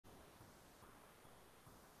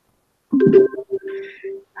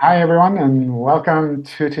Hi, everyone, and welcome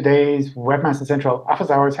to today's Webmaster Central Office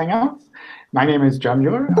Hours Hangouts. My name is John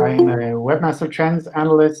Mueller. I'm a Webmaster Trends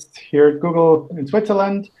Analyst here at Google in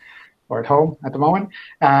Switzerland, or at home at the moment.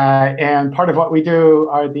 And part of what we do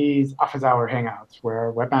are these Office Hour Hangouts,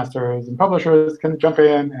 where webmasters and publishers can jump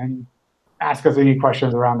in and ask us any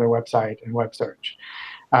questions around their website and web search.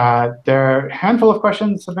 There are a handful of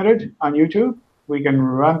questions submitted on YouTube. We can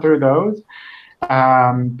run through those.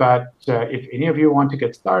 But if any of you want to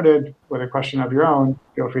get started with a question of your own,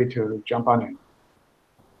 feel free to jump on in.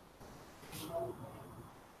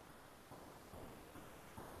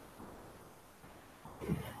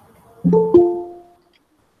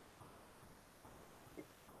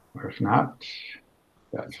 Or if not,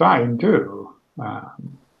 that's fine, too. Let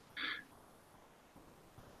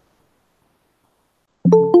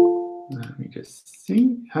me just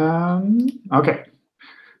see. OK.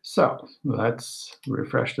 So let's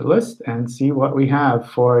refresh the list and see what we have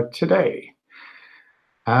for today.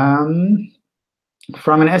 From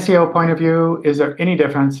an SEO point of view, is there any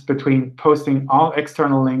difference between posting all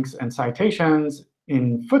external links and citations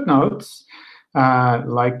in footnotes,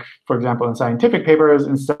 like, for example, in scientific papers,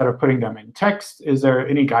 instead of putting them in text? Is there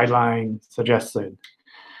any guideline suggested?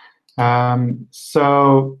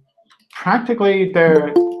 So practically,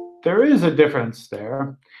 there is a difference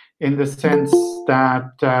there, in the sense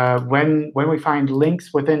that when we find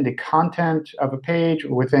links within the content of a page,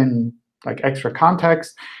 within like extra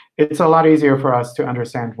context, it's a lot easier for us to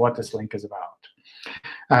understand what this link is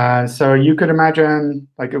about. So you could imagine,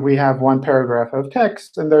 like, if we have one paragraph of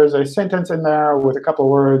text, and there's a sentence in there with a couple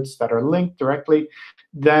words that are linked directly,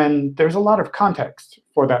 then there's a lot of context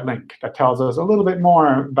for that link that tells us a little bit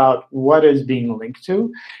more about what is being linked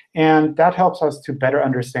to. And that helps us to better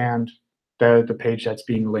understand the page that's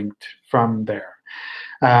being linked from there.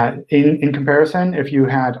 In comparison, if you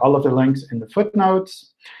had all of the links in the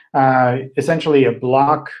footnotes, essentially a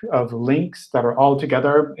block of links that are all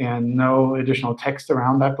together and no additional text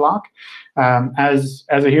around that block, as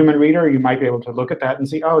a human reader, you might be able to look at that and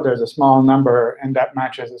see, oh, there's a small number, and that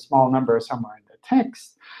matches a small number somewhere in the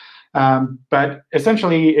text. But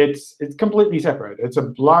essentially, it's completely separate. It's a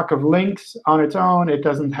block of links on its own. It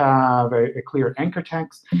doesn't have a clear anchor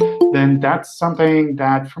text. Then that's something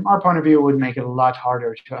that, from our point of view, would make it a lot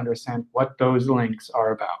harder to understand what those links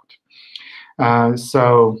are about.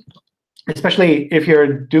 So especially if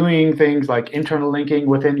you're doing things like internal linking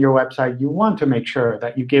within your website, you want to make sure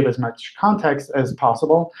that you give as much context as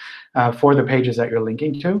possible for the pages that you're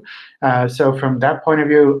linking to. So from that point of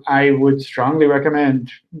view, I would strongly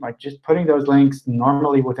recommend just putting those links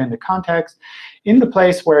normally within the context, in the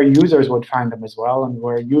place where users would find them as well, and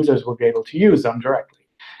where users would be able to use them directly.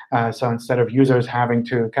 So instead of users having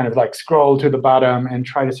to kind of scroll to the bottom and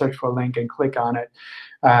try to search for a link and click on it,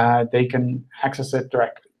 they can access it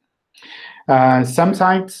directly. Some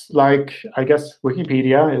sites, like I guess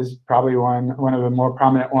Wikipedia is probably one of the more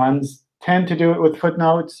prominent ones, tend to do it with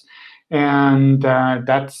footnotes. And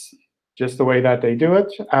that's just the way that they do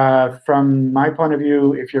it. From my point of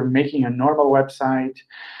view, if you're making a normal website,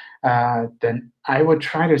 then I would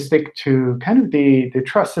try to stick to kind of the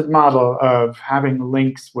trusted model of having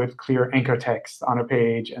links with clear anchor text on a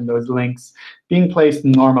page, and those links being placed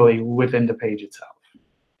normally within the page itself.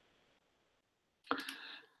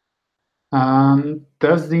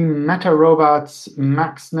 Does the Meta Robots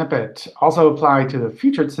max snippet also apply to the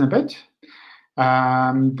featured snippet?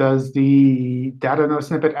 Does the data no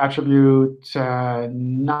snippet attribute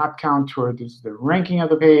not count towards the ranking of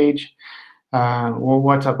the page? Well,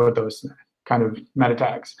 what's up with those kind of meta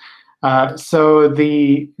tags? So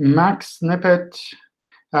the max snippet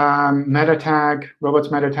meta tag, robots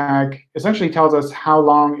meta tag, essentially tells us how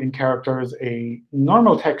long in characters a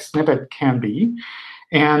normal text snippet can be.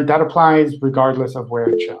 And that applies regardless of where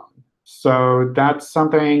it's shown. So that's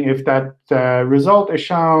something, if that result is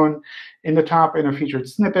shown in the top in a featured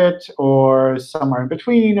snippet, or somewhere in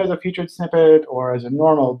between as a featured snippet, or as a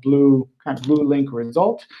normal kind of blue link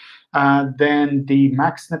result, then the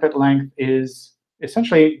max snippet length is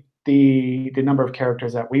essentially the number of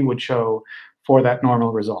characters that we would show for that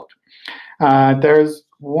normal result. There's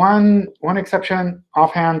one exception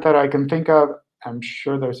offhand that I can think of. I'm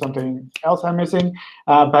sure there's something else I'm missing.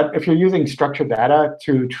 But if you're using structured data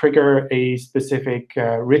to trigger a specific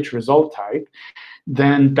rich result type,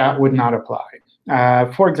 then that would not apply.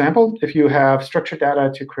 For example, if you have structured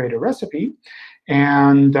data to create a recipe,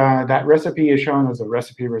 and that recipe is shown as a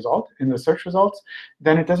recipe result in the search results,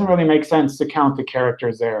 then it doesn't really make sense to count the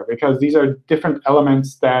characters there, because these are different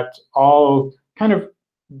elements that all kind of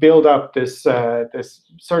build up this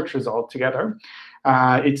search result together.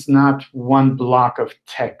 it's not one block of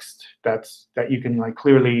text that you can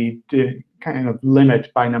clearly kind of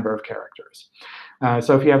limit by number of characters.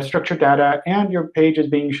 So if you have structured data and your page is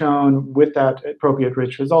being shown with that appropriate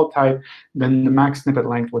rich result type, then the max snippet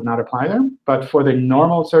length would not apply there. But for the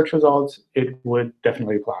normal search results, it would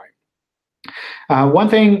definitely apply. One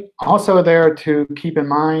thing also there to keep in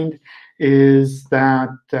mind is that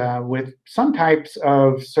with some types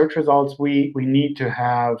of search results, we need to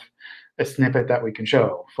have a snippet that we can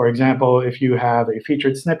show. For example, if you have a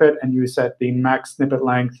featured snippet and you set the max snippet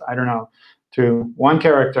length, I don't know, to 1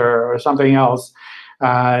 character or something else,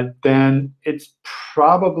 then it's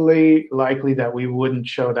probably likely that we wouldn't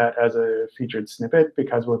show that as a featured snippet,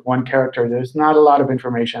 because with 1 character, there's not a lot of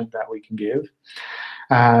information that we can give.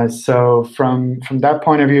 So from that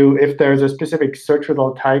point of view, if there's a specific search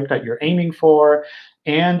result type that you're aiming for,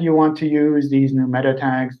 and you want to use these new meta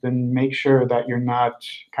tags, then make sure that you're not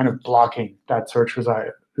kind of blocking that search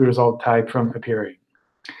result type from appearing.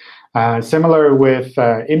 Similar with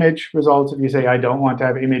image results, if you say, I don't want to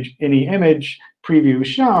have any image preview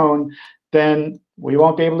shown, then we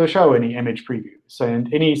won't be able to show any image previews.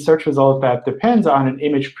 And any search result that depends on an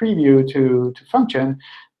image preview to function,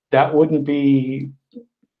 that wouldn't be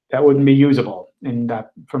usable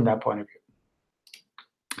from that point of view.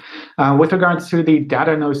 With regards to the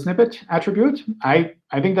data no snippet attribute, I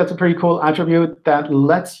think that's a pretty cool attribute that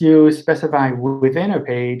lets you specify within a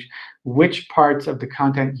page which parts of the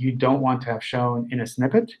content you don't want to have shown in a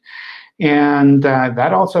snippet. And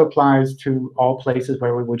that also applies to all places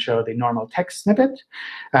where we would show the normal text snippet.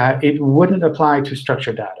 It wouldn't apply to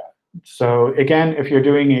structured data. So again, if you're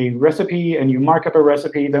doing a recipe and you mark up a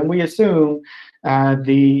recipe, then we assume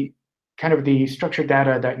the structured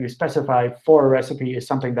data that you specify for a recipe is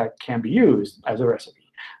something that can be used as a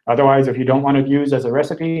recipe. Otherwise, if you don't want it used as a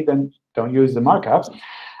recipe, then don't use the markup.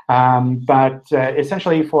 But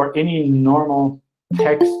essentially, for any normal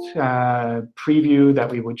text preview that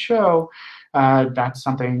we would show, that's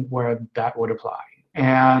something where that would apply.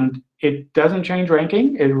 And it doesn't change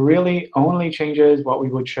ranking. It really only changes what we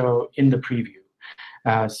would show in the preview.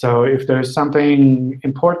 So if there's something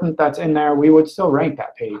important that's in there, we would still rank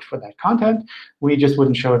that page for that content. We just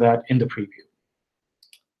wouldn't show that in the preview.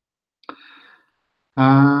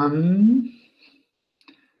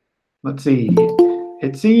 Let's see.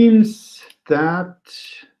 It seems that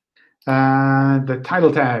the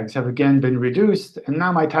title tags have again been reduced, and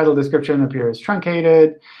now my title description appears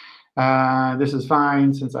truncated. This is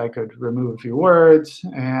fine, since I could remove a few words.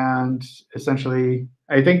 And essentially,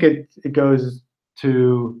 I think it goes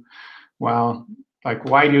to, well,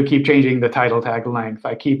 why do you keep changing the title tag length?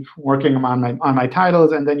 I keep working on my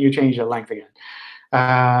titles, and then you change the length again.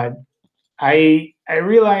 I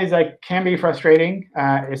realize that can be frustrating,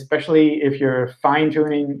 especially if you're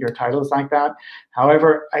fine-tuning your titles like that.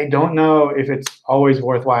 However, I don't know if it's always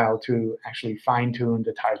worthwhile to actually fine-tune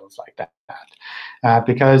the titles like that,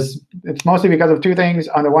 because it's mostly because of 2 things.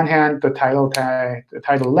 On the one hand, the title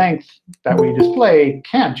length that we display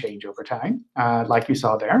can change over time, like you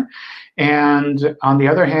saw there. And on the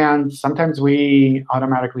other hand, sometimes we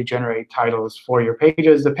automatically generate titles for your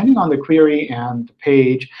pages, depending on the query and the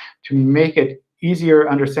page, to make it easier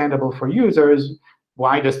understandable for users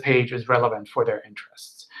why this page is relevant for their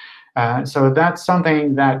interests. So that's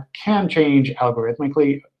something that can change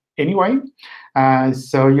algorithmically anyway.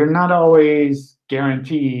 So you're not always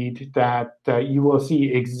guaranteed that you will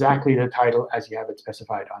see exactly the title as you have it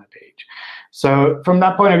specified on a page. So from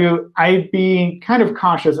that point of view, I'd be kind of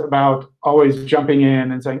cautious about always jumping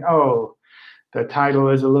in and saying, oh, the title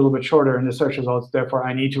is a little bit shorter in the search results, therefore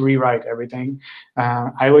I need to rewrite everything.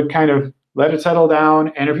 I would kind of let it settle down.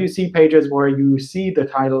 And if you see pages where you see the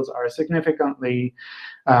titles are significantly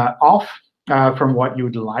off from what you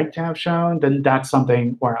would like to have shown, then that's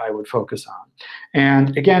something where I would focus on.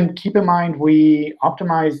 And again, keep in mind, we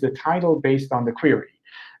optimize the title based on the query.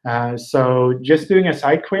 So just doing a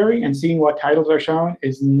site query and seeing what titles are shown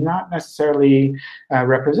is not necessarily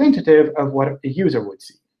representative of what a user would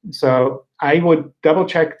see. So I would double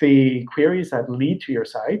check the queries that lead to your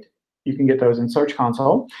site. You can get those in Search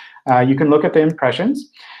Console. You can look at the impressions.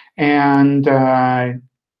 And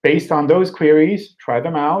based on those queries, try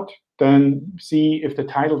them out. Then see if the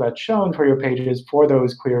title that's shown for your pages for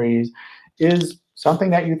those queries is something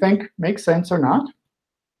that you think makes sense or not.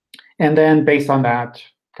 And then based on that,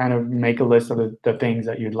 kind of make a list of the things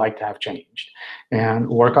that you'd like to have changed, and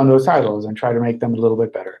work on those titles and try to make them a little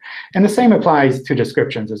bit better. And the same applies to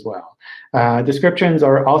descriptions as well. Descriptions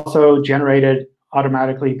are also generated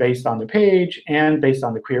automatically based on the page and based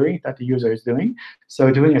on the query that the user is doing.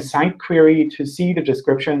 So doing a site query to see the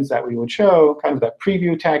descriptions that we would show, kind of that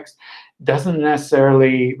preview text, doesn't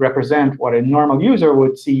necessarily represent what a normal user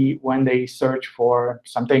would see when they search for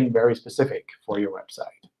something very specific for your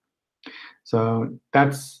website. So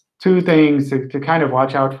that's two things to kind of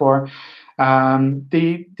watch out for.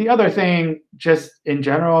 The other thing, just in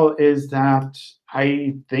general, is that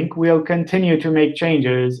I think we'll continue to make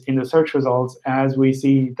changes in the search results as we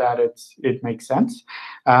see that it makes sense.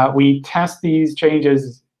 We test these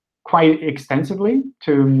changes quite extensively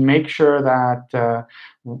to make sure that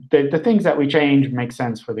the things that we change make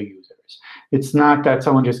sense for the users. It's not that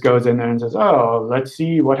someone just goes in there and says, oh, let's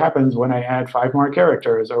see what happens when I add 5 more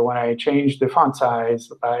characters or when I change the font size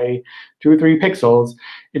by 2 or 3 pixels.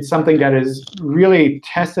 It's something that is really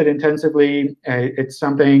tested intensively. It's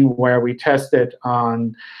something where we test it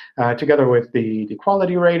on together with the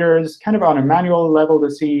quality raters, kind of on a manual level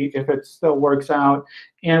to see if it still works out.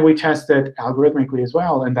 And we test it algorithmically as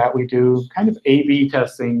well, in that we do kind of A/B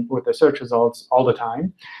testing with the search results all the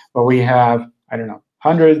time, where we have, I don't know,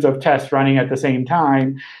 hundreds of tests running at the same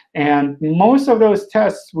time. And most of those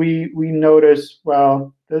tests, we notice,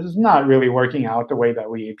 well, this is not really working out the way that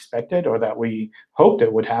we expected or that we hoped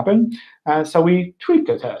it would happen. So we tweak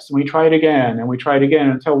the test, and we try it again, and we try it again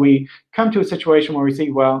until we come to a situation where we see,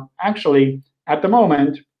 well, actually, at the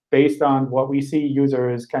moment, based on what we see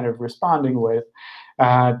users kind of responding with,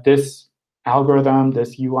 this algorithm,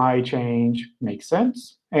 this UI change makes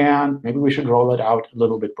sense, and maybe we should roll it out a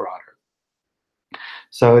little bit broader.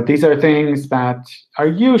 So these are things that are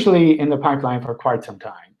usually in the pipeline for quite some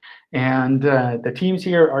time. And the teams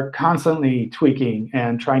here are constantly tweaking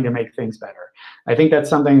and trying to make things better. I think that's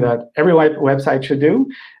something that every website should do.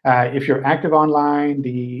 If you're active online,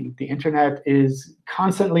 the internet is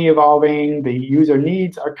constantly evolving. The user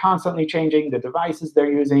needs are constantly changing. The devices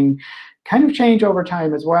they're using kind of change over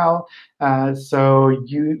time as well. So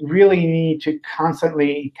you really need to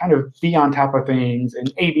constantly kind of be on top of things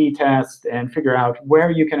and A/B test and figure out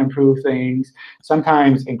where you can improve things,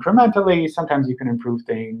 sometimes incrementally. Sometimes you can improve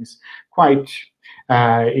things quite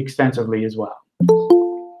extensively as well.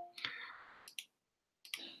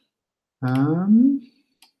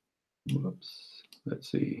 Whoops.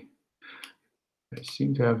 Let's see. I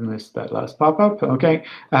seem to have missed that last pop-up. OK.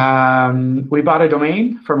 We bought a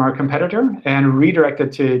domain from our competitor and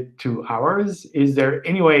redirected to ours. Is there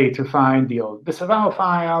any way to find the old disavow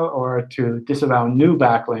file or to disavow new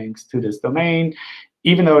backlinks to this domain?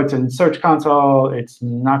 Even though it's in Search Console, it's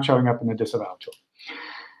not showing up in the disavow tool.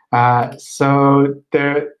 So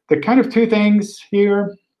there are kind of two things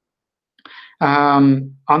here.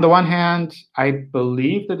 On the one hand, I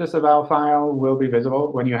believe the disavow file will be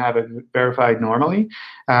visible when you have it verified normally.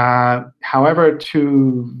 However,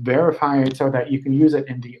 to verify it so that you can use it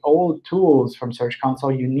in the old tools from Search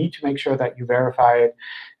Console, you need to make sure that you verify it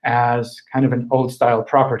as kind of an old-style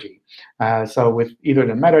property. So with either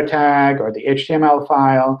the meta tag or the HTML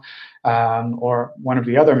file or one of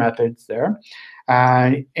the other methods there.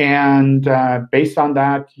 Based on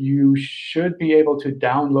that, you should be able to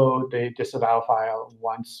download the disavow file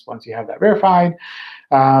once you have that verified.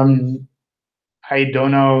 I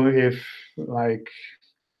don't know if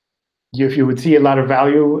you would see a lot of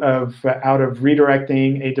value out of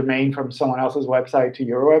redirecting a domain from someone else's website to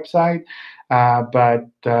your website. But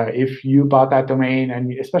if you bought that domain,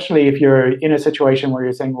 and especially if you're in a situation where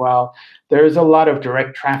you're saying, well, there's a lot of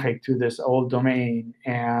direct traffic to this old domain,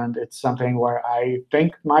 and it's something where I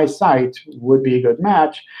think my site would be a good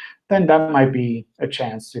match, then that might be a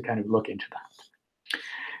chance to kind of look into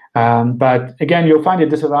that. But again, you'll find a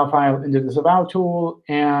disavow file in the disavow tool.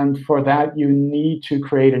 And for that, you need to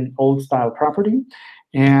create an old-style property.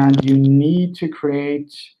 And you need to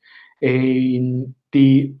create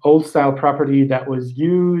the old-style property that was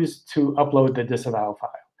used to upload the disavow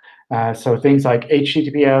file. So things like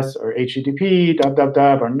HTTPS or HTTP,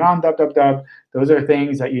 www, or non-www, those are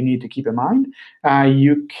things that you need to keep in mind.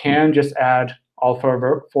 You can just add all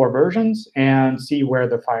four versions and see where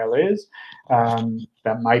the file is.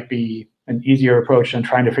 That might be an easier approach than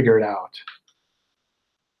trying to figure it out.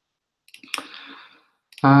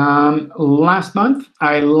 Last month,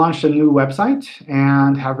 I launched a new website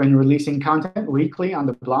and have been releasing content weekly on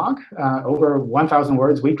the blog, over 1,000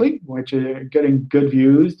 words weekly, which is getting good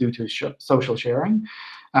views due to social sharing.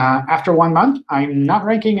 After 1 month, I'm not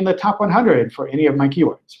ranking in the top 100 for any of my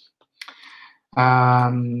keywords.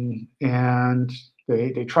 And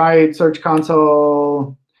they tried Search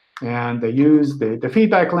Console, and they used the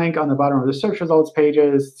feedback link on the bottom of the search results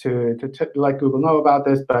pages to let Google know about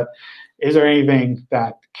this. But is there anything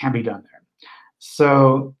that can be done there?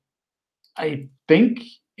 So I think,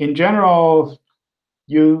 in general,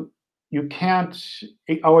 you you can't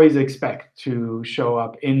always expect to show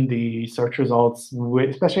up in the search results,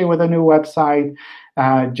 especially with a new website,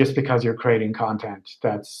 just because you're creating content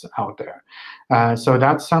that's out there. So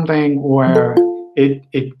that's something where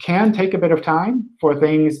it can take a bit of time for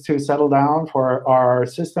things to settle down, for our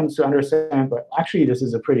systems to understand, but actually this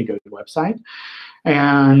is a pretty good website.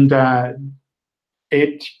 And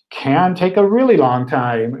it can take a really long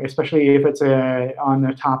time, especially if it's on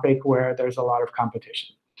a topic where there's a lot of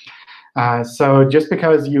competition. So just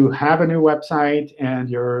because you have a new website and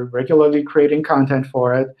you're regularly creating content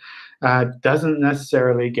for it doesn't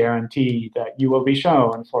necessarily guarantee that you will be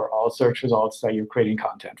shown for all search results that you're creating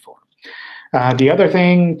content for. The other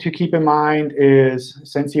thing to keep in mind is,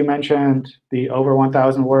 since you mentioned the over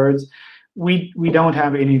 1,000 words, we don't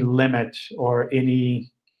have any limit or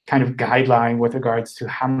any kind of guideline with regards to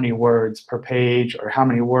how many words per page or how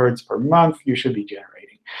many words per month you should be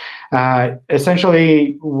generating.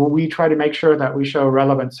 Essentially, we try to make sure that we show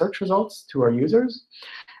relevant search results to our users.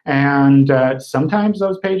 And sometimes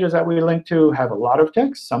those pages that we link to have a lot of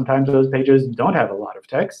text. Sometimes those pages don't have a lot of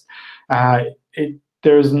text.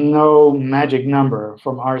 There's no magic number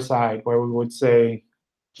from our side where we would say,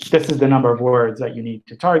 this is the number of words that you need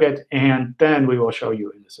to target, and then we will show you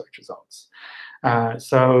in the search results.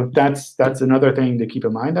 So that's another thing to keep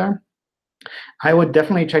in mind there. I would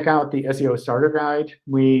definitely check out the SEO Starter Guide.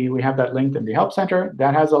 We have that linked in the Help Center.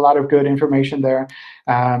 That has a lot of good information there.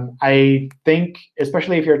 I think,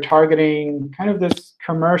 especially if you're targeting kind of this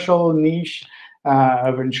commercial niche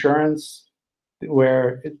of insurance,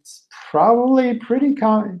 where it's probably pretty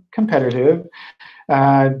competitive,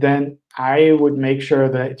 then I would make sure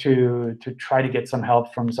that to try to get some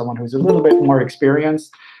help from someone who's a little bit more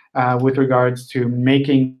experienced with regards to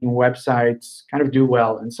making websites kind of do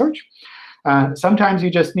well in search. Sometimes you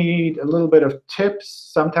just need a little bit of tips.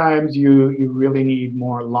 Sometimes you really need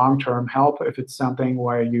more long-term help if it's something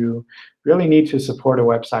where you really need to support a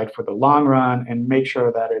website for the long run and make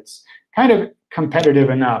sure that it's kind of competitive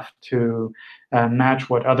enough to match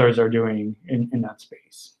what others are doing in that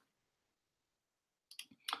space.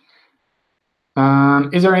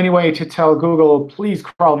 Is there any way to tell Google, please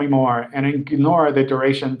crawl me more, and ignore the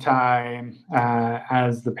duration time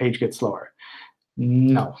as the page gets slower?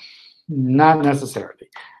 No. Not necessarily.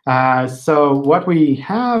 So what we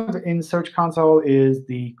have in Search Console is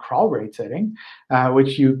the crawl rate setting,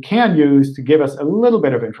 which you can use to give us a little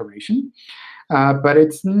bit of information. But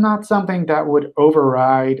it's not something that would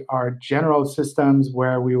override our general systems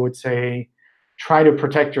where we would say, try to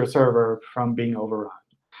protect your server from being overrun.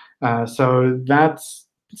 So that's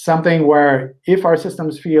something where if our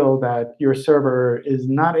systems feel that your server is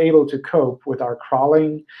not able to cope with our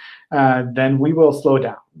crawling, then we will slow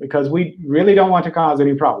down, because we really don't want to cause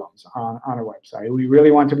any problems on our website. We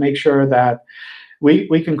really want to make sure that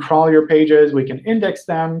we can crawl your pages, we can index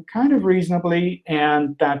them kind of reasonably,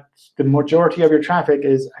 and that the majority of your traffic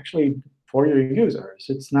is actually for your users.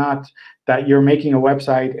 It's not that you're making a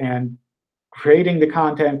website and creating the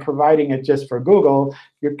content, providing it just for Google.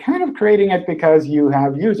 You're kind of creating it because you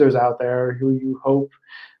have users out there who you hope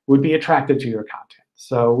would be attracted to your content.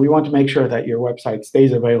 So we want to make sure that your website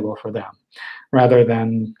stays available for them, rather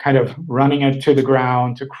than kind of running it to the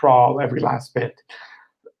ground to crawl every last bit.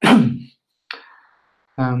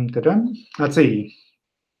 Let's see.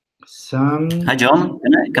 Hi, John.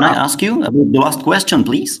 Can I ask you about the last question,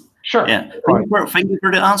 please? Sure. Yeah. Thank you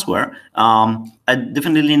for the answer. I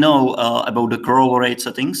definitely know about the crawl rate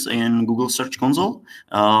settings in Google Search Console,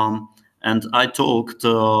 and I talked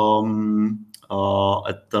at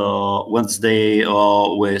Wednesday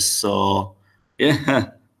with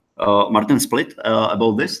Martin Split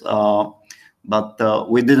about this, but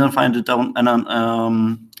we didn't find it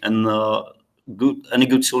any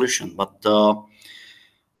good solution. But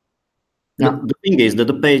the thing is that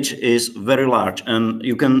the page is very large, and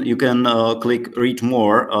you can click read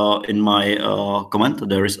more in my comment.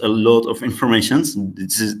 There is a lot of information.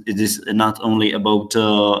 It is not only about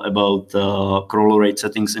crawl rate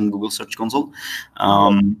settings in Google Search Console.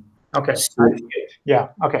 OK. So, yeah.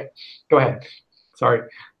 OK. Go ahead. Sorry.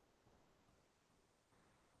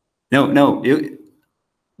 No. Do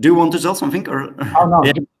you want to tell something, or? Oh no.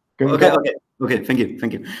 Yeah. Okay. Thank you.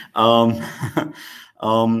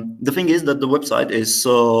 The thing is that the website is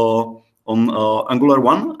on Angular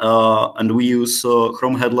 1, and we use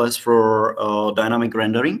Chrome headless for dynamic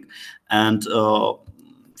rendering, and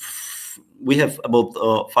we have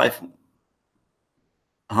about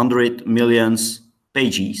 500 million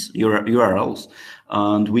pages, URLs,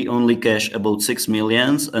 and we only cache about 6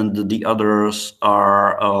 million, and the others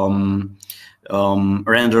are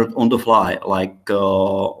rendered on the fly, like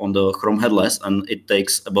on the Chrome headless, and it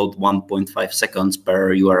takes about 1.5 seconds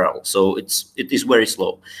per URL. So it is very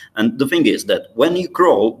slow. And the thing is that when you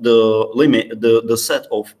crawl the set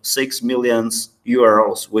of 6 million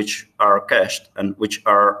URLs which are cached and which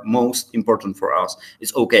are most important for us,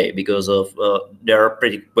 it's okay because of they're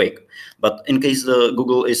pretty quick. But in case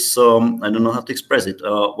Google is I don't know how to express it,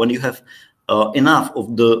 when you have enough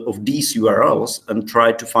of these URLs and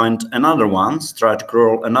try to find another ones, try to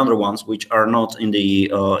crawl another ones which are not in the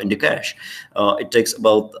cache. It takes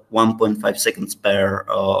about 1.5 seconds per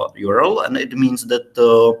URL, and it means that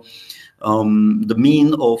the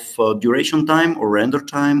mean of duration time or render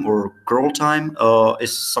time or crawl time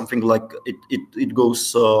is something like it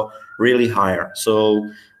goes really higher. So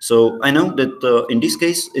I know that in this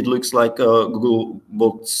case it looks like Google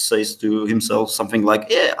bot says to himself something like,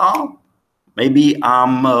 yeah, maybe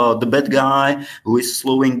I'm the bad guy who is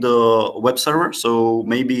slowing the web server, so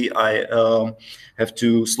maybe I have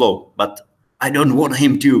to slow. But I don't want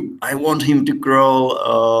him to. I want him to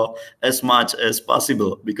crawl as much as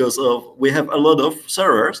possible because we have a lot of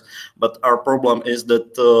servers. But our problem is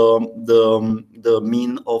that the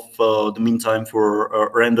mean time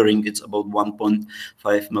for rendering it's about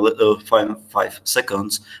 1.5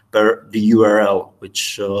 seconds per the URL,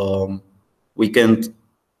 which we can't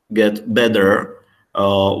get better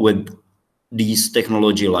with these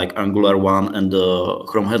technology like Angular 1 and the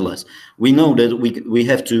Chrome headless. We know that we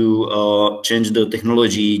have to change the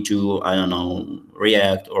technology to, I don't know,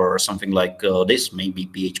 React or something like this, maybe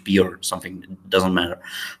PHP or something, it doesn't matter.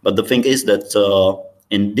 But the thing is that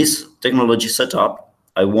in this technology setup,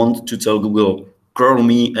 I want to tell Google, crawl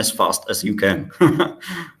me as fast as you can.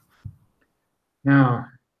 No,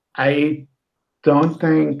 I don't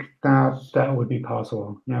think that would be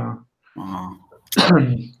possible. No.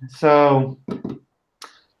 So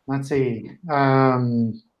let's see. I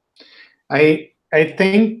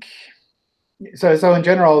think so in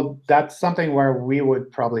general, that's something where we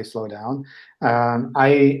would probably slow down.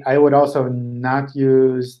 I would also not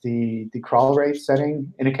use the crawl rate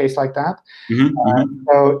setting in a case like that.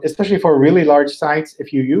 So especially for really large sites,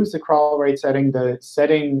 if you use the crawl rate setting, the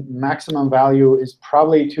setting maximum value is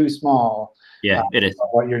probably too small. Yeah, it is. For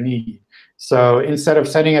what you need. So instead of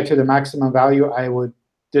setting it to the maximum value, I would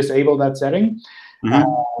disable that setting.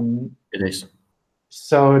 It is.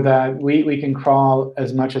 So that we can crawl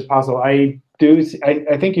as much as possible. I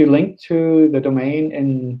think you linked to the domain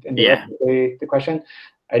in the rest of the question.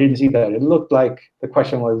 I didn't see that. It looked like the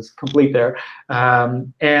question was complete there.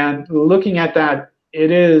 And looking at that,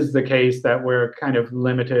 it is the case that we're kind of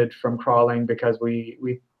limited from crawling because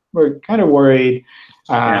we're kind of worried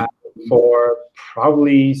for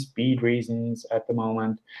probably speed reasons at the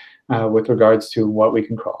moment with regards to what we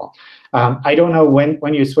can crawl. I don't know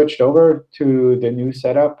when you switched over to the new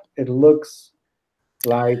setup. It looks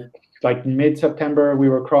like mid-September we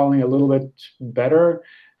were crawling a little bit better,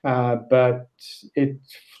 but it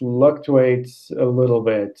fluctuates a little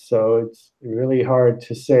bit. So it's really hard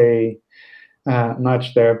to say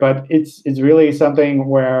much there. But it's really something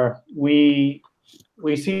where we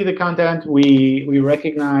see the content, we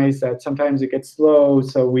recognize that sometimes it gets slow,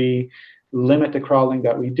 so we limit the crawling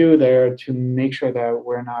that we do there to make sure that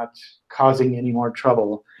we're not causing any more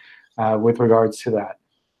trouble with regards to that.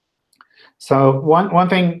 So one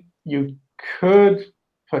thing you could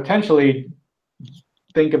potentially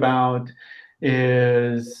think about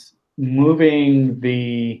is moving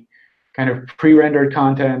the kind of pre-rendered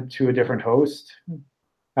content to a different host.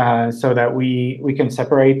 So that we can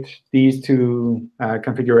separate these two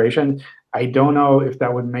configurations. I don't know if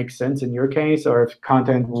that would make sense in your case, or if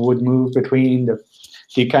content would move between the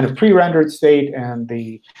kind of pre-rendered state and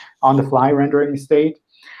the on-the-fly rendering state.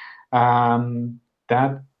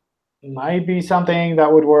 That might be something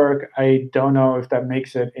that would work. I don't know if that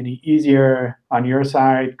makes it any easier on your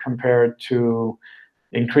side compared to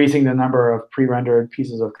increasing the number of pre-rendered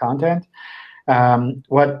pieces of content.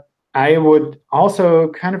 What I would also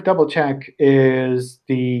kind of double check is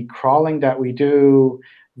the crawling that we do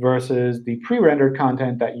versus the pre-rendered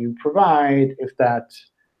content that you provide, if that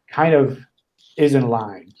kind of is in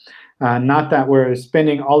line. Not that we're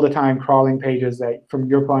spending all the time crawling pages that, from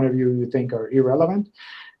your point of view, you think are irrelevant.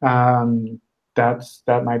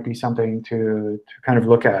 That might be something to kind of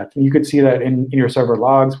look at. And you could see that in your server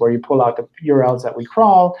logs, where you pull out the URLs that we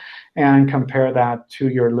crawl and compare that to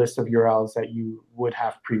your list of URLs that you would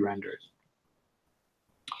have pre-rendered.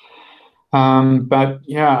 But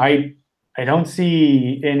yeah, I don't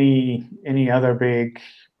see any other big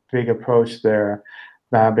approach there,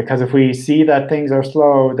 because if we see that things are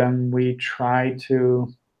slow, then we try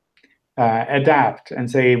to adapt and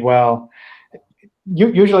say, well,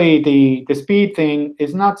 usually the speed thing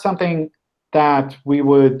is not something that we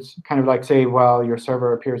would kind of like say, well, your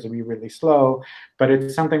server appears to be really slow, but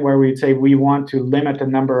it's something where we'd say we want to limit the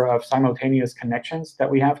number of simultaneous connections that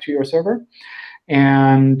we have to your server.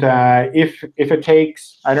 And if it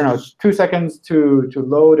takes, I don't know, 2 seconds to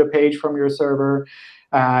load a page from your server,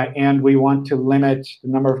 and we want to limit the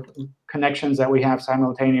number of connections that we have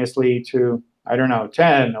simultaneously to, I don't know,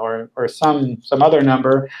 10 or some other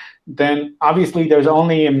number, then obviously there's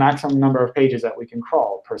only a maximum number of pages that we can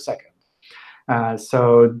crawl per second.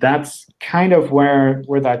 So that's kind of where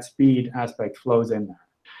that speed aspect flows in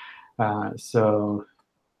there. So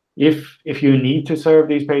if you need to serve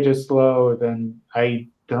these pages slow, then I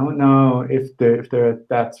don't know if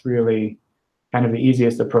that's really kind of the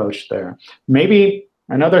easiest approach there. Maybe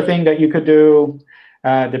another thing that you could do,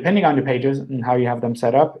 depending on the pages and how you have them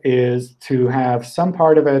set up, is to have some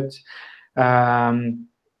part of it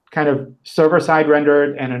kind of server-side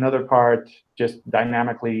rendered and another part just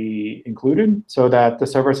dynamically included, so that the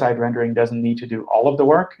server-side rendering doesn't need to do all of the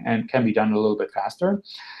work and can be done a little bit faster.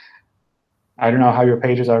 I don't know how your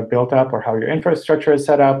pages are built up or how your infrastructure is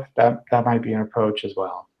set up. That might be an approach as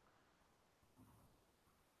well.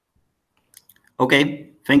 OK,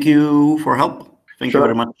 thank you for help. Thank Sure. you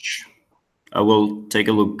very much. I will take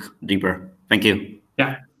a look deeper. Thank you.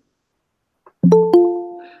 Yeah.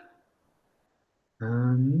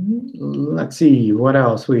 Let's see what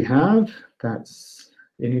else we have.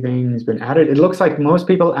 Anything's been added. It looks like most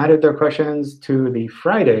people added their questions to the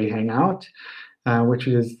Friday Hangout, which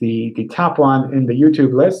is the top one in the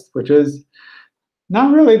YouTube list, which is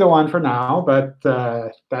not really the one for now, but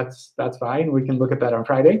that's fine. We can look at that on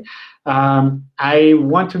Friday. I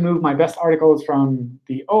want to move my best articles from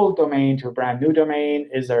the old domain to a brand new domain.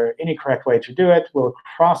 Is there any correct way to do it? Will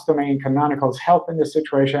cross-domain canonicals help in this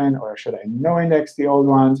situation, or should I no-index the old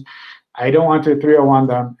ones? I don't want to 301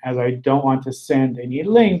 them, as I don't want to send any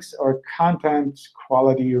links or content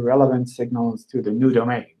quality relevant signals to the new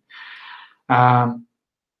domain.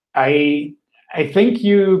 I think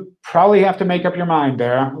you probably have to make up your mind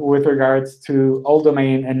there with regards to old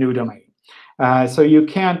domain and new domain. So you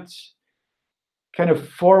can't kind of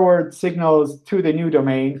forward signals to the new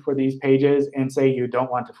domain for these pages and say you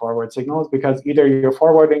don't want to forward signals, because either you're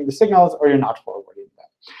forwarding the signals or you're not forwarding them.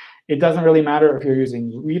 It doesn't really matter if you're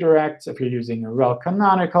using redirects, if you're using a rel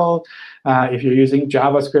canonical, if you're using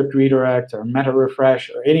JavaScript redirect or meta refresh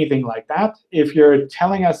or anything like that. If you're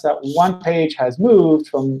telling us that one page has moved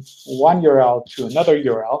from one URL to another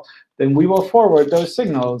URL, then we will forward those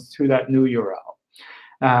signals to that new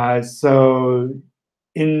URL. So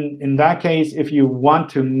in that case, if you want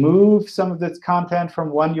to move some of this content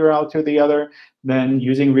from one URL to the other, then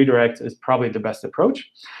using redirects is probably the best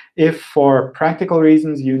approach. If for practical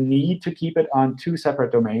reasons you need to keep it on 2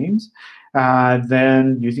 separate domains,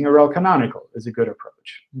 then using a rel canonical is a good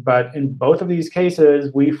approach. But in both of these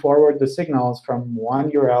cases, we forward the signals from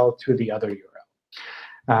one URL to the other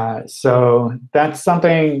URL. So that's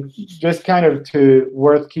something just kind of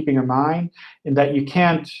worth keeping in mind, in that you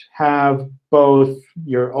can't have both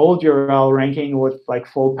your old URL ranking with like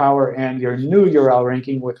full power and your new URL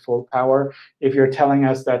ranking with full power if you're telling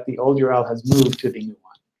us that the old URL has moved to the new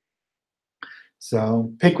one.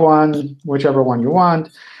 So pick one, whichever one you want.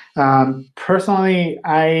 Personally,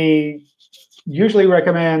 I usually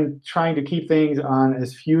recommend trying to keep things on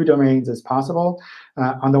as few domains as possible.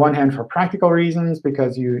 On the one hand, for practical reasons,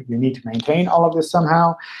 because you need to maintain all of this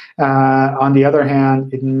somehow. On the other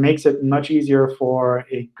hand, it makes it much easier for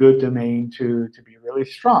a good domain to be really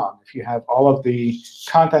strong if you have all of the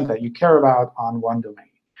content that you care about on one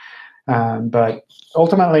domain. But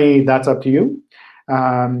ultimately, that's up to you.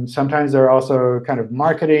 Sometimes there are also kind of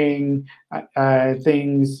marketing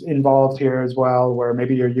things involved here as well, where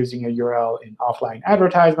maybe you're using a URL in offline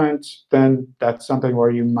advertisements. Then that's something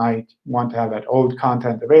where you might want to have that old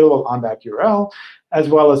content available on that URL, as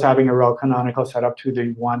well as having a rel canonical set up to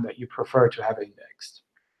the one that you prefer to have indexed.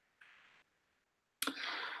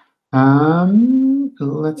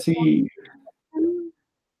 Let's see.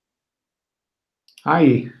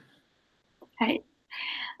 Hi. Hi.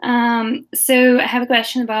 So I have a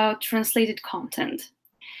question about translated content.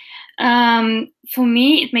 For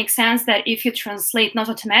me, it makes sense that if you translate, not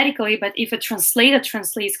automatically, but if a translator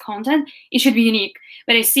translates content, it should be unique.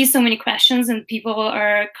 But I see so many questions, and people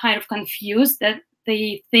are kind of confused that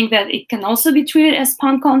they think that it can also be treated as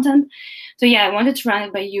spawn content. So yeah, I wanted to run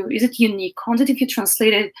it by you. Is it unique content if you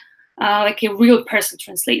translate it like a real person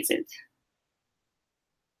translates it?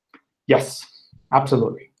 Yes,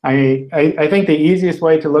 absolutely. I think the easiest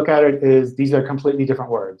way to look at it is these are completely different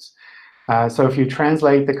words. So if you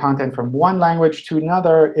translate the content from one language to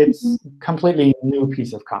another, it's completely new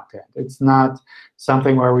piece of content. It's not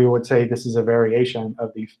something where we would say this is a variation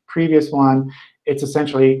of the previous one. It's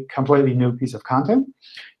essentially completely new piece of content.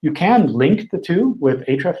 You can link the two with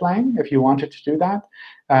hreflang if you wanted to do that,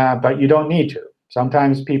 but you don't need to.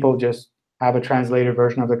 Sometimes people just have a translated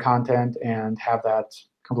version of the content and have that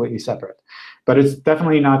completely separate. But it's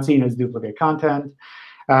definitely not seen as duplicate content.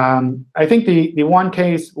 I think the one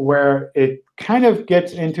case where it kind of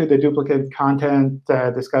gets into the duplicate content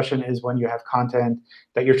discussion is when you have content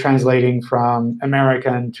that you're translating from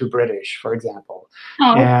American to British, for example.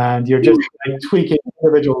 Oh. And you're just like, tweaking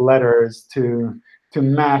individual letters to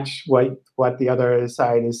match what the other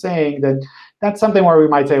side is saying. Then that's something where we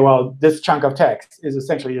might say, well, this chunk of text is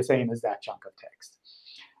essentially the same as that chunk of text.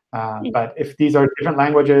 But if these are different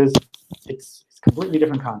languages, it's completely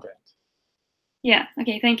different content. Yeah,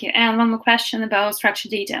 OK, thank you. And one more question about structured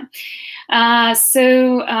data.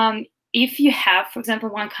 If you have, for example,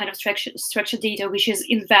 one kind of structured data which is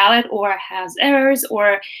invalid or has errors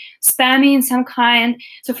or spammy in some kind,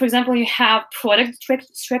 so for example, you have product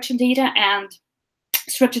structured data and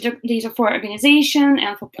structured data for organization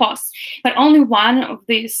and for posts, but only one of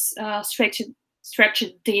these structured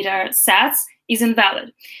data sets is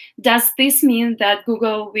invalid. Does this mean that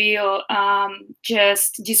Google will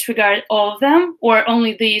just disregard all of them, or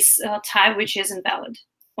only this type which is invalid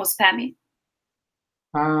or spammy?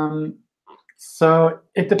 So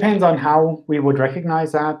it depends on how we would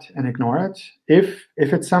recognize that and ignore it. If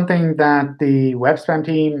it's something that the web spam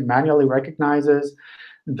team manually recognizes,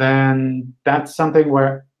 then that's something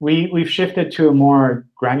where we've shifted to a more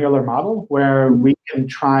granular model where we can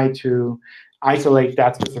try to isolate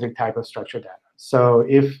that specific type of structured data. So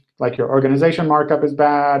if like your organization markup is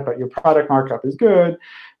bad, but your product markup is good,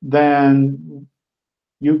 then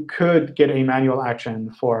you could get a manual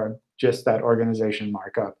action for just that organization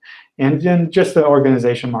markup. And then just the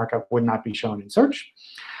organization markup would not be shown in search.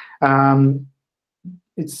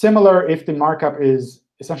 It's similar if the markup is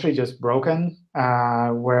essentially just broken,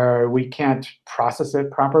 where we can't process it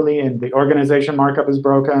properly, and the organization markup is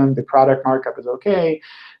broken, the product markup is OK,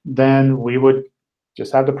 then we would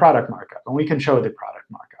just have the product markup, and we can show the product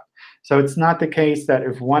markup. So it's not the case that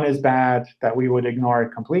if one is bad, that we would ignore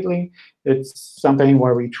it completely. It's something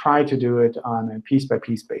where we try to do it on a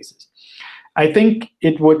piece-by-piece basis. I think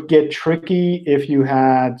it would get tricky if you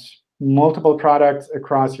had multiple products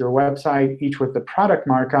across your website, each with the product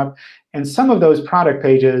markup. And some of those product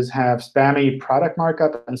pages have spammy product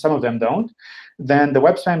markup, and some of them don't. Then the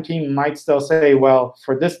web spam team might still say, well,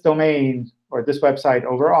 for this domain or this website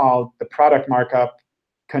overall, the product markup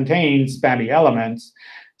contains spammy elements,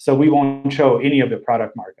 so we won't show any of the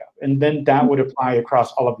product markup. And then that would apply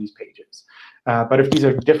across all of these pages. But if these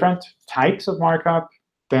are different types of markup,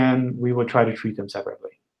 then we would try to treat them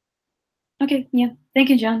separately. OK, yeah. Thank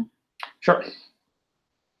you, John. Sure.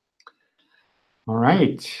 All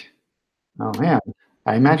right. Oh, man.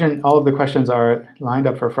 I imagine all of the questions are lined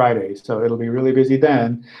up for Friday, so it'll be really busy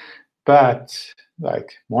then. But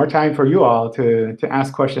like more time for you all to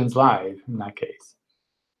ask questions live in that case.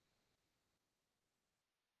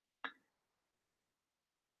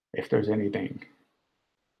 If there's anything.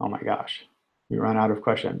 Oh, my gosh. We run out of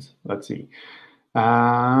questions. Let's see.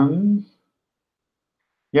 Yeah,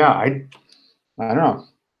 I don't know.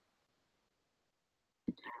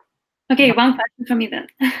 OK, one question from me then.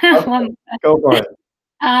 Okay, go for it.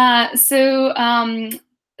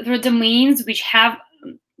 There are domains which have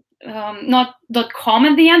not .com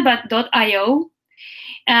at the end, but .io.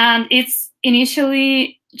 And it's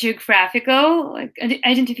initially geographical like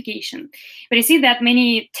identification. But I see that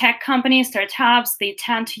many tech companies, startups, they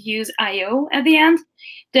tend to use .io at the end.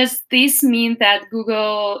 Does this mean that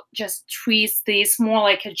Google just treats this more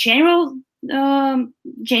like a general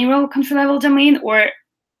country-level domain, or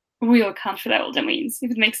real country-level domains,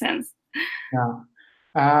 if it makes sense? Yeah.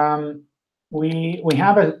 We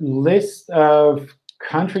have a list of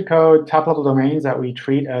country code top-level domains that we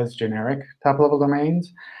treat as generic top-level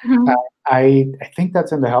domains. I think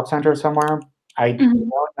that's in the Help Center somewhere. I don't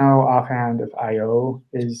know offhand if IO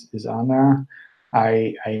is on there.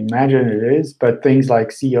 I imagine it is, but things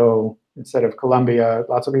like CO instead of Columbia,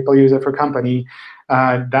 lots of people use it for company.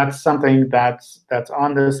 That's something that's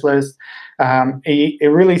on this list. A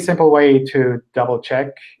really simple way to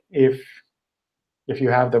double-check if you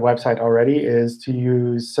have the website already is to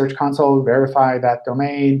use Search Console, verify that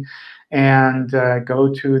domain, and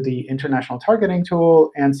go to the international targeting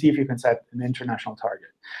tool and see if you can set an international target.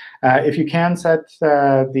 If you can set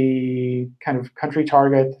the kind of country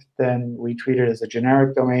target, then we treat it as a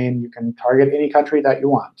generic domain. You can target any country that you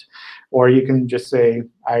want. Or you can just say,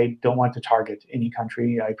 I don't want to target any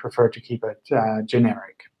country. I prefer to keep it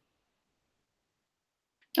generic.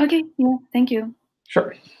 OK, yeah, thank you.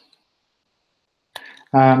 Sure.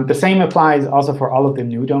 The same applies also for all of the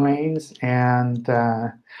new domains. And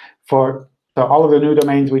so all of the new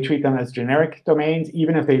domains, we treat them as generic domains,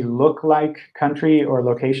 even if they look like country or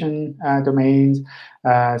location domains.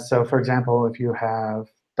 So for example, if you have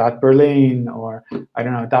 .berlin or, I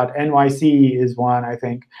don't know, .nyc is one, I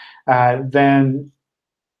think, then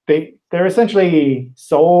they're essentially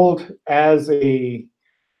sold as a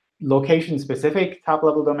location-specific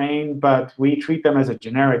top-level domain, but we treat them as a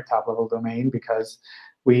generic top-level domain because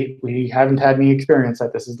we haven't had any experience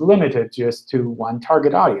that this is limited just to one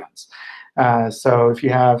target audience. So if you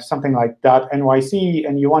have something like .nyc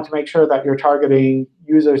and you want to make sure that you're targeting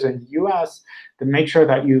users in the US, then make sure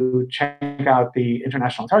that you check out the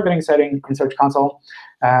international targeting setting in Search Console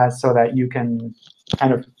so that you can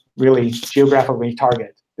kind of really geographically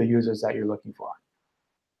target the users that you're looking for.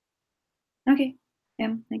 OK.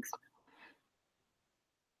 Yeah, thanks.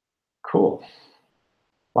 Cool.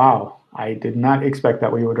 Wow, I did not expect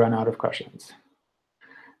that we would run out of questions.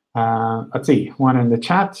 Let's see, one in the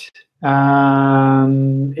chat.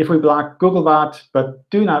 If we block Googlebot but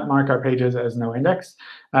do not mark our pages as no index,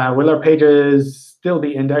 will our pages still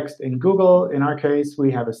be indexed in Google? In our case,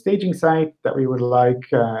 we have a staging site that we would like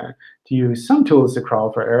to use some tools to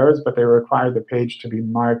crawl for errors, but they require the page to be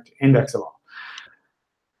marked indexable.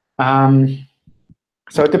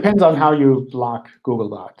 So it depends on how you block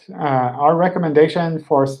Googlebot. Our recommendation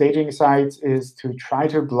for staging sites is to try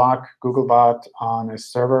to block Googlebot on a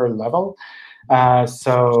server level.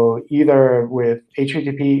 So either with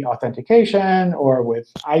HTTP authentication or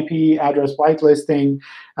with IP address whitelisting,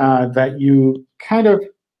 that you kind of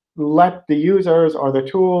let the users or the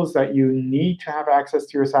tools that you need to have access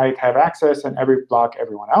to your site have access and block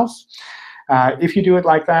everyone else. If you do it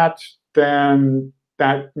like that, then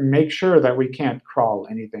that makes sure that we can't crawl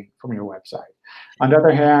anything from your website. On the other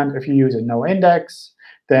hand, if you use a no index,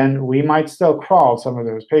 then we might still crawl some of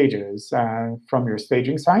those pages from your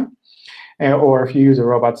staging site. Or if you use a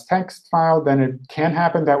robots text file, then it can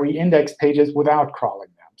happen that we index pages without crawling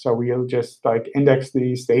them. So we'll just index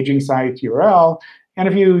the staging site URL. And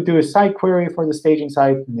if you do a site query for the staging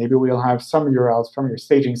site, maybe we'll have some URLs from your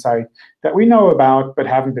staging site that we know about but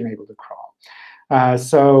haven't been able to crawl.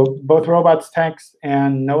 So both robots text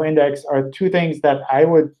and no index are two things that I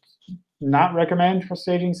would not recommend for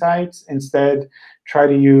staging sites. Instead, try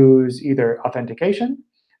to use either authentication,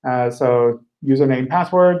 so username,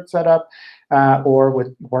 password setup, or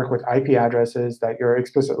work with IP addresses that you're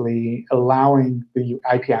explicitly allowing the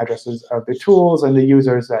IP addresses of the tools and the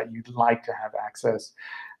users that you'd like to have access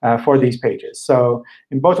for these pages. So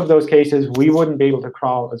in both of those cases, we wouldn't be able to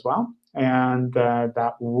crawl as well. And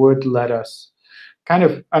that would let us kind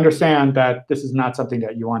of understand that this is not something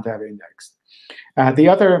that you want to have indexed. The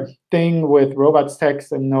other thing with robots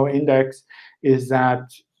text and no index is that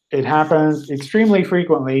it happens extremely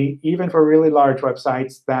frequently, even for really large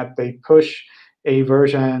websites, that they push a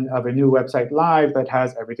version of a new website live that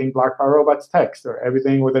has everything blocked by robots text or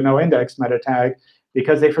everything with a no index meta tag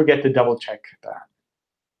because they forget to double check that.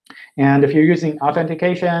 And if you're using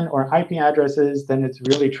authentication or IP addresses, then it's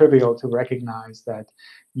really trivial to recognize that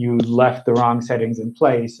you left the wrong settings in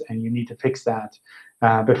place, and you need to fix that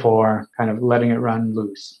before kind of letting it run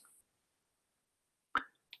loose.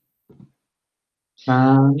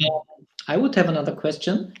 I would have another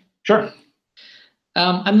question. Sure.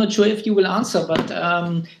 I'm not sure if you will answer, but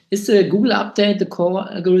is the Google update, the core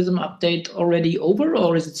algorithm update, already over,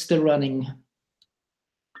 or is it still running?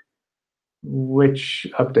 Which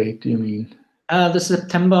update do you mean? The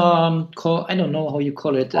September core, I don't know how you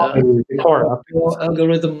call it. The core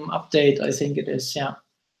algorithm update, I think it is, yeah.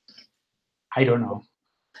 I don't know,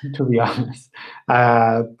 to be honest.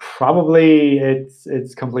 Probably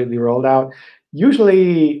it's completely rolled out.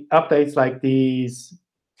 Usually updates like these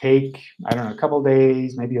take, I don't know, a couple of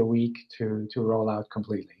days, maybe a week to roll out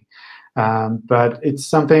completely. But it's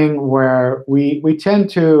something where we tend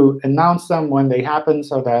to announce them when they happen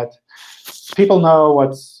so that people know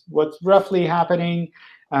what's roughly happening.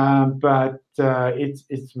 But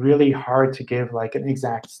it's really hard to give an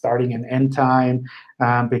exact starting and end time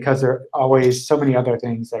because there are always so many other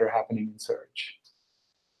things that are happening in search.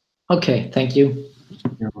 OK, thank you.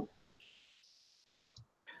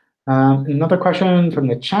 Another question from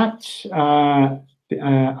the chat.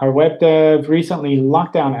 Our web dev recently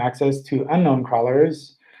locked down access to unknown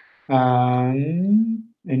crawlers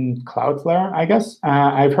in Cloudflare, I guess.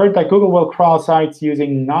 I've heard that Google will crawl sites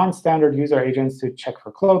using non-standard user agents to check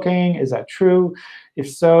for cloaking. Is that true? If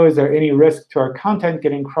so, is there any risk to our content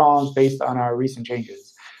getting crawled based on our recent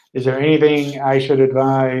changes? Is there anything I should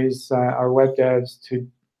advise our web devs to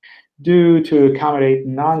do to accommodate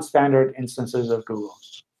non-standard instances of Google?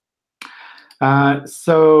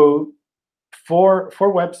 So for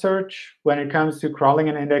web search, when it comes to crawling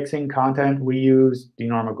and indexing content, we use the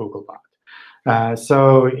normal Googlebot.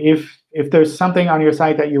 So if there's something on your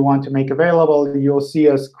site that you want to make available, you'll see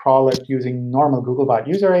us crawl it using normal Googlebot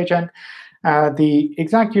user agent. The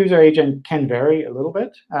exact user agent can vary a little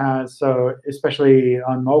bit. So especially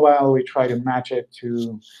on mobile, we try to match it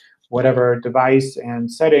to whatever device and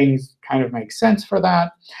settings kind of make sense for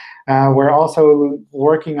that. We're also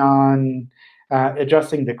working on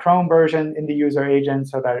adjusting the Chrome version in the user agent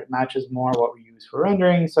so that it matches more what we use for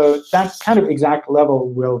rendering. So that kind of exact level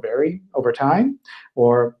will vary over time,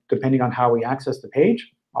 or depending on how we access the page.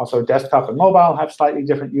 Also, desktop and mobile have slightly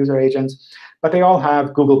different user agents, but they all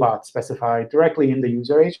have Googlebot specified directly in the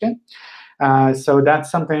user agent. So that's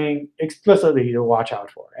something explicitly to watch out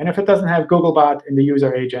for. And if it doesn't have Googlebot in the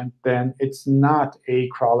user agent, then it's not a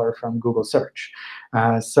crawler from Google Search.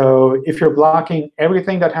 So if you're blocking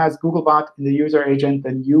everything that has Googlebot in the user agent,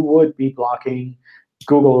 then you would be blocking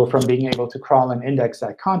Google from being able to crawl and index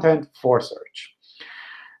that content for search.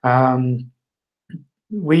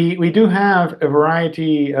 We do have a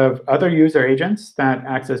variety of other user agents that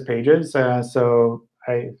access pages.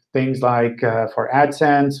 Things like for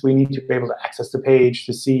AdSense, we need to be able to access the page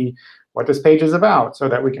to see what this page is about so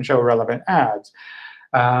that we can show relevant ads.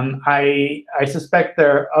 I suspect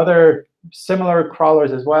there are other similar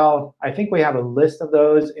crawlers as well. I think we have a list of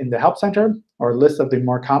those in the Help Center, or a list of the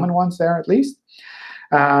more common ones there at least.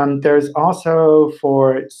 There's also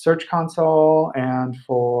for Search Console and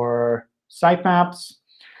for Sitemaps.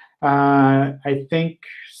 I think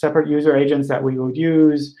separate user agents that we would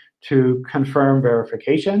use to confirm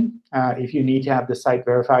verification. If you need to have the site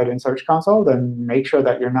verified in Search Console, then make sure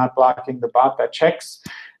that you're not blocking the bot that checks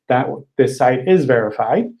that this site is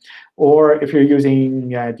verified. Or if you're using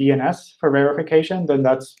DNS for verification, then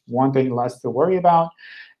that's one thing less to worry about.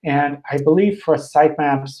 And I believe for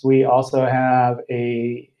sitemaps, we also have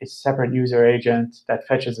a separate user agent that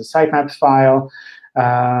fetches a sitemaps file.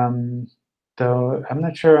 Though I'm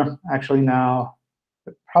not sure actually now.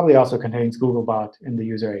 It probably also contains Googlebot in the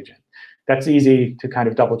user agent. That's easy to kind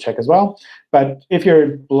of double check as well. But if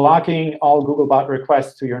you're blocking all Googlebot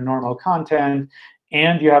requests to your normal content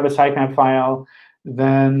and you have a sitemap file,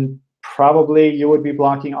 then probably you would be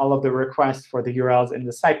blocking all of the requests for the URLs in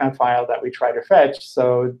the sitemap file that we try to fetch.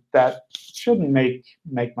 So that shouldn't make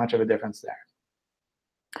much of a difference there.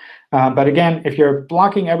 But again, if you're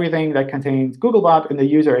blocking everything that contains Googlebot in the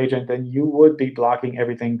user agent, then you would be blocking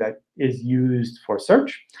everything that is used for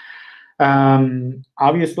search.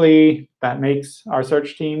 Obviously, that makes our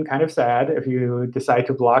search team kind of sad if you decide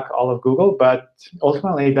to block all of Google. But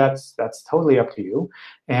ultimately, that's totally up to you.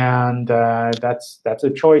 And that's a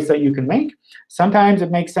choice that you can make. Sometimes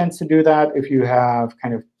it makes sense to do that if you have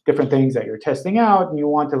kind of different things that you're testing out, and you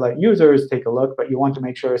want to let users take a look, but you want to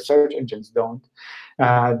make sure search engines don't.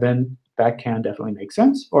 Then that can definitely make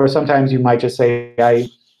sense. Or sometimes you might just say,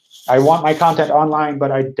 I want my content online,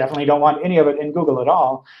 but I definitely don't want any of it in Google at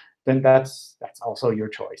all. Then that's also your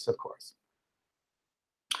choice, of course.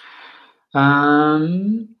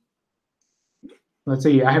 Let's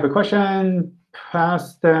see. I have a question.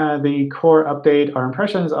 Past the core update, our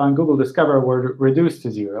impressions on Google Discover were reduced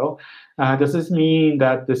to 0. Does this mean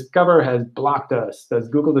that Discover has blocked us? Does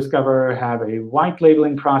Google Discover have a white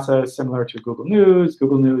labeling process similar to Google News?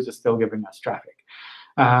 Google News is still giving us traffic.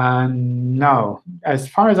 No. As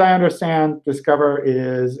far as I understand, Discover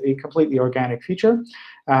is a completely organic feature.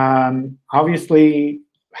 Obviously,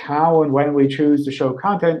 how and when we choose to show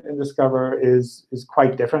content in Discover is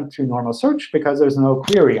quite different to normal search because there's no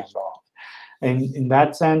query involved. And in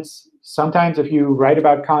that sense, sometimes if you write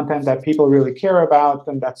about content that people really care about,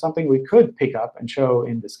 then that's something we could pick up and show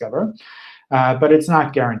in Discover. But it's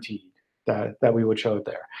not guaranteed that we would show it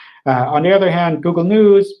there. On the other hand, Google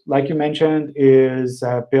News, like you mentioned, is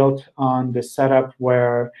built on this setup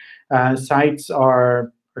where sites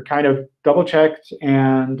are kind of double-checked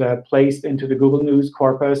and placed into the Google News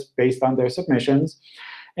corpus based on their submissions.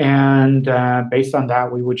 And based on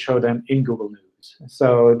that, we would show them in Google News.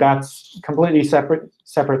 So that's completely separate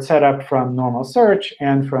setup from normal search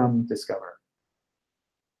and from Discover.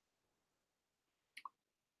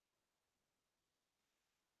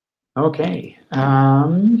 OK.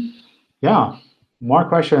 Yeah, more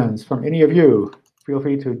questions from any of you. Feel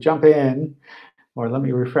free to jump in. or let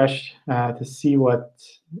me refresh to see what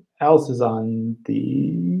else is on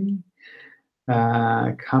the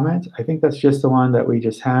comment. I think that's just the one that we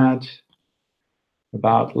just had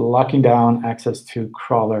about locking down access to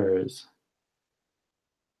crawlers.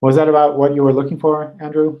 Was that about what you were looking for,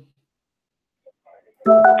 Andrew?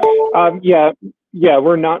 Yeah,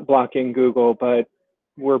 we're not blocking Google, but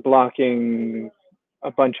we're blocking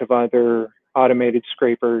a bunch of other automated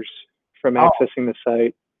scrapers from accessing the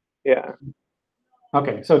site. Yeah.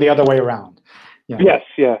 OK, so the other way around. Yeah. Yes,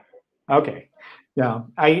 yeah. OK. Yeah,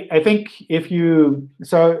 I think if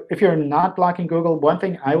you're not blocking Google, one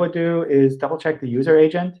thing I would do is double check the user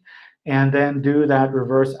agent and then do that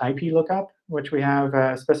reverse IP lookup, which we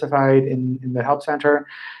have specified in the Help Center,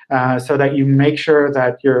 so that you make sure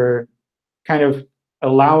that you're kind of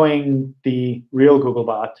allowing the real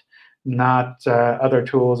Googlebot, not other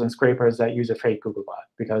tools and scrapers that use a fake Googlebot,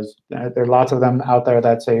 because there are lots of them out there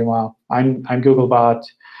that say, well, I'm Googlebot.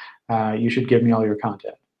 You should give me all your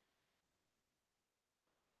content.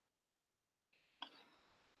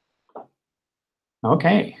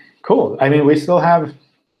 OK, cool. I mean, we still have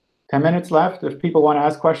 10 minutes left. If people want to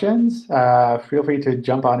ask questions, feel free to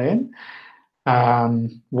jump on in.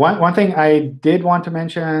 One thing I did want to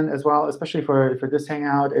mention as well, especially for this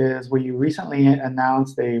Hangout, is we recently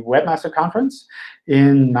announced a Webmaster Conference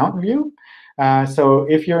in Mountain View. So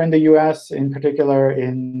if you're in the US, in particular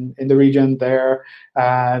in the region there,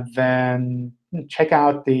 then check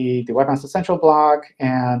out the Webmaster Central blog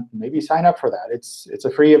and maybe sign up for that. It's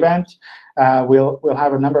a free event. We'll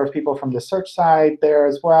have a number of people from the search side there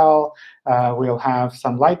as well. We'll have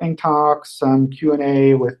some lightning talks, some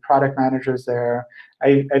Q&A with product managers there.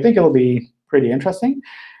 I think it'll be pretty interesting.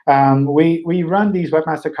 We run these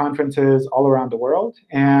Webmaster conferences all around the world.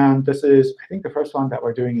 And this is, I think, the first one that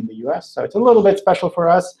we're doing in the US. So it's a little bit special for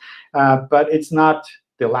us. But it's not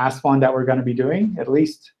the last one that we're going to be doing, at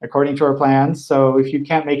least according to our plans. So if you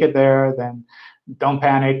can't make it there, then don't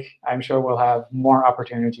panic. I'm sure we'll have more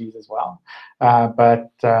opportunities as well.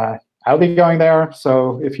 But I'll be going there.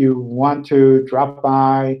 So if you want to drop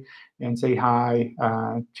by and say hi,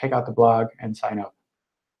 check out the blog and sign up.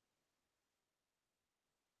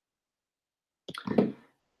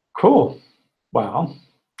 Cool. Well,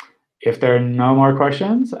 if there are no more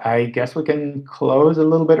questions, I guess we can close a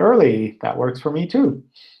little bit early. That works for me, too.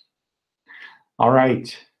 All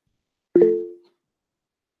right.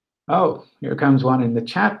 Oh, here comes one in the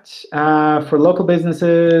chat. For local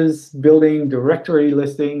businesses building directory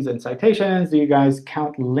listings and citations, do you guys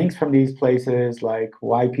count links from these places like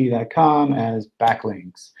yp.com as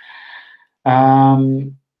backlinks?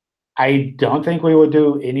 I don't think we would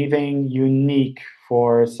do anything unique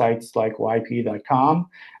for sites like yp.com.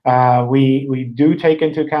 We do take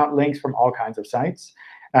into account links from all kinds of sites.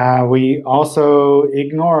 We also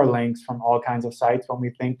ignore links from all kinds of sites when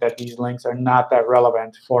we think that these links are not that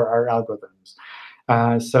relevant for our algorithms.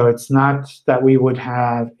 So it's not that we would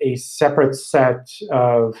have a separate set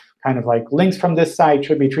of kind of like links from this site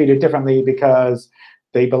should be treated differently because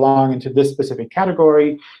they belong into this specific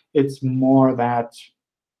category. It's more that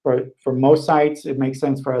for most sites, it makes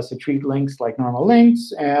sense for us to treat links like normal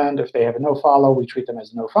links. And if they have a nofollow, we treat them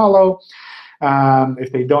as nofollow.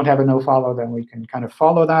 If they don't have a nofollow, then we can kind of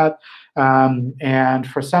follow that. And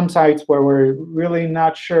for some sites where we're really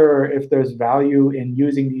not sure if there's value in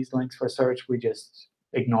using these links for search, we just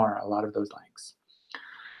ignore a lot of those links.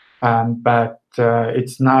 But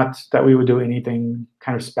it's not that we would do anything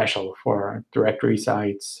kind of special for directory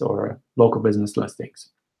sites or local business listings.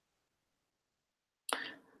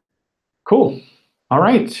 Cool. All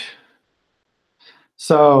right.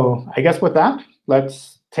 So I guess with that,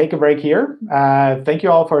 let's take a break here. Thank you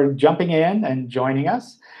all for jumping in and joining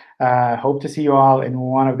us. Hope to see you all in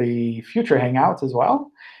one of the future Hangouts as well.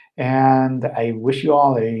 And I wish you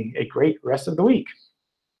all a great rest of the week.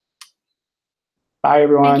 Bye,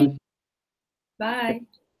 everyone. Bye.